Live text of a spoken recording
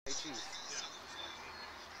Choose.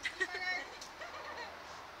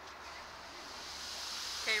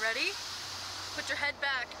 Okay, ready? Put your head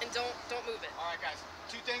back and don't move it. All right, guys.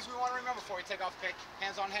 2 things we want to remember before we take off. Okay,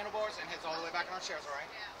 hands on handlebars and heads all the way back on our chairs. All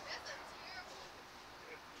right?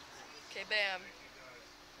 Okay, bam.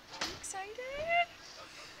 Are you excited?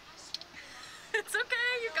 It's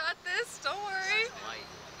okay. You got this. Don't worry.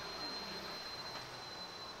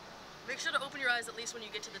 Make sure to open your eyes at least when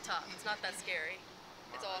you get to the top. It's not that scary.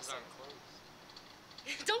 It's awesome.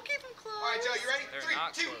 Don't keep them closed. All right, Joe, you ready? They're 3,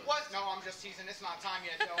 not 2, closed. 1. No, I'm just teasing. It's not time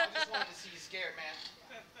yet, Joe. I just wanted to see you scared, man.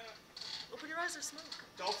 Open your eyes or smoke.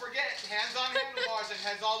 Don't forget, hands on handlebars and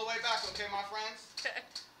heads all the way back, okay, my friends? Okay.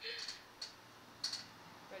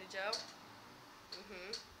 Ready, Joe?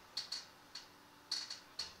 Mm-hmm.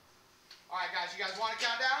 All right, guys, you guys want to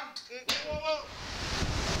count down? Whoa, whoa.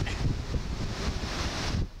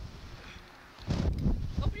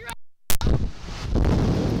 Open your eyes.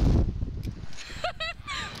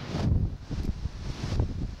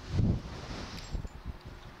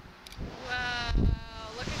 Wow,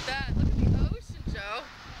 look at that. Look at the ocean, Joe.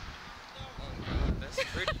 Oh God, that's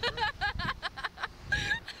pretty.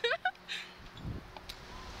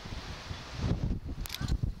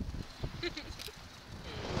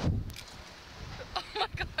 Oh my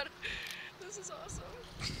God, this is awesome.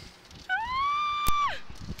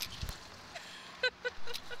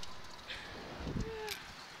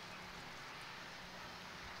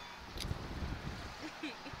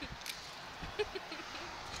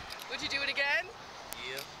 Would you do it again?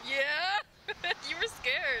 Yeah. Yeah? You were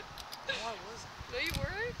scared. No, I wasn't. No, you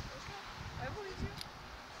weren't? Okay. I believe you.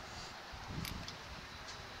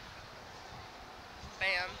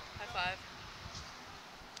 Bam. High five.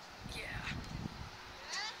 Yeah.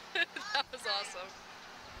 That was awesome.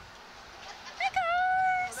 Hey Oh,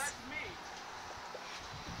 guys! that's me.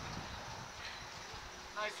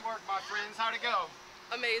 Nice work, my friends. How'd it go?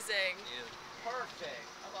 Amazing. Yeah. Perfect.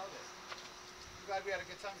 I love it. I'm glad we had a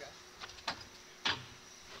good time, guys.